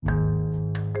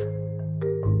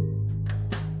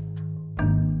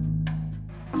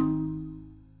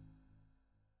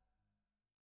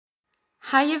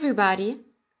Hi, everybody,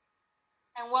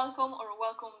 And welcome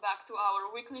back to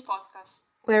our weekly podcast.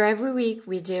 where every week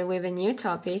we deal with a new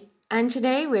topic, and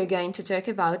today we're going to talk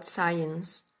about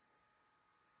science.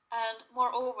 And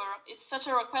moreover, it's such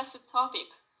a requested topic.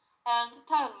 And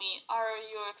tell me, are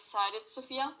you excited,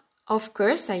 Sophia? Of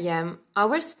course, I am.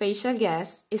 Our special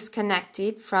guest is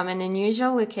connected from an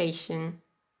unusual location.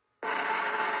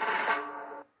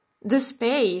 The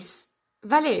space!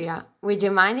 Valeria, would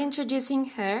you mind introducing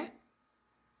her?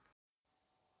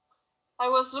 I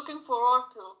was looking forward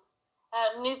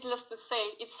to. Needless to say,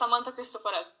 it's Samantha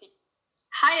Cristoforetti.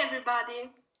 Hi everybody,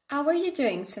 How are you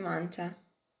doing, Samantha?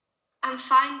 I'm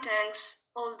fine thanks,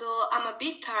 although I'm a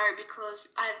bit tired because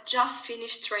I've just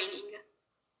finished training.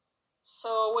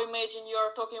 So we imagine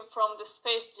you're talking from the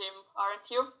space gym, aren't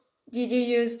you? Did you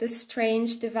use the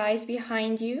strange device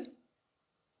behind you?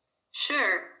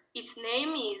 Sure, its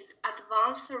name is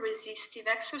Advanced Resistive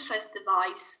Exercise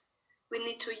Device. We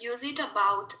need to use it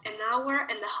about an hour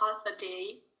and a half a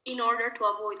day in order to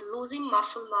avoid losing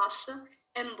muscle mass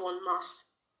and bone mass.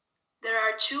 There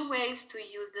are two ways to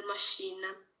use the machine.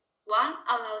 One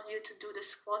allows you to do the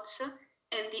squats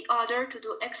and the other to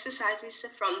do exercises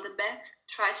from the back,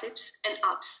 triceps and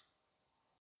abs.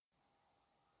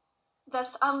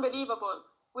 That's unbelievable.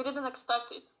 We didn't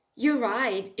expect it. You're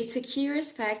right, it's a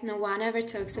curious fact no one ever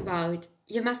talks about.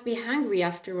 You must be hungry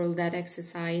after all that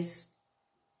exercise.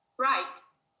 Right,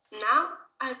 now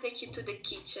I'll take you to the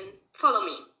kitchen. Follow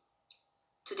me.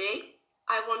 Today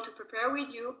I want to prepare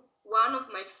with you one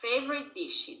of my favorite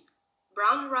dishes,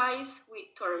 brown rice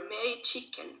with turmeric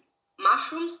chicken,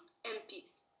 mushrooms and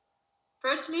peas.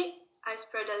 Firstly, I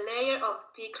spread a layer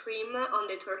of pea cream on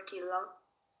the tortilla.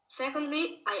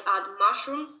 Secondly, I add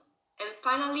mushrooms and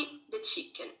finally the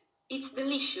chicken. It's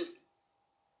delicious.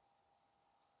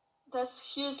 That's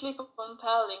hugely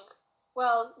compelling.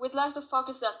 Well, we'd like to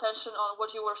focus the attention on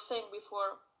what you were saying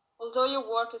before. Although your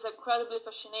work is incredibly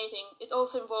fascinating, it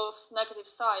also involves negative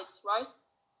sides, right?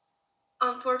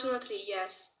 Unfortunately,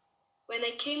 yes. When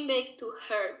I came back to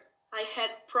her, I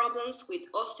had problems with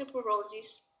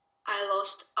osteoporosis, I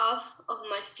lost half of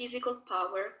my physical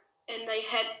power, and I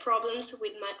had problems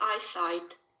with my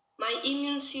eyesight. My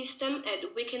immune system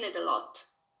had weakened a lot.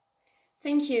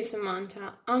 Thank you,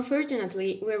 Samantha.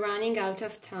 Unfortunately, we're running out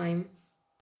of time.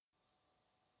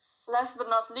 Last but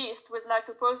not least, we'd like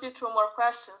to pose you two more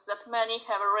questions that many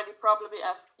have already probably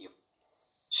asked you.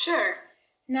 Sure.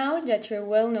 Now that you're a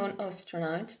well-known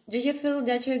astronaut, do you feel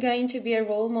that you're going to be a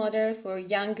role model for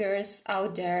young girls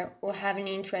out there who have an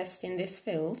interest in this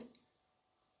field?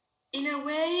 In a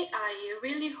way, I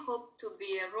really hope to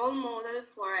be a role model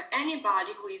for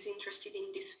anybody who is interested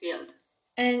in this field.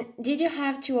 And did you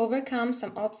have to overcome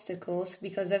some obstacles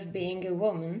because of being a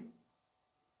woman?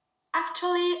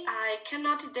 Actually, I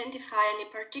cannot identify any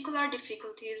particular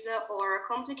difficulties or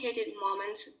complicated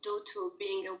moments due to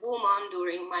being a woman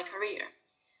during my career.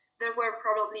 There were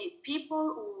probably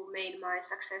people who made my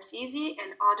success easy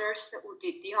and others who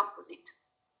did the opposite.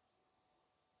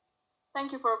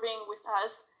 Thank you for being with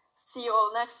us. See you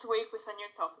all next week with a new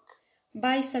topic.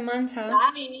 Bye, Samantha.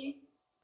 Bye!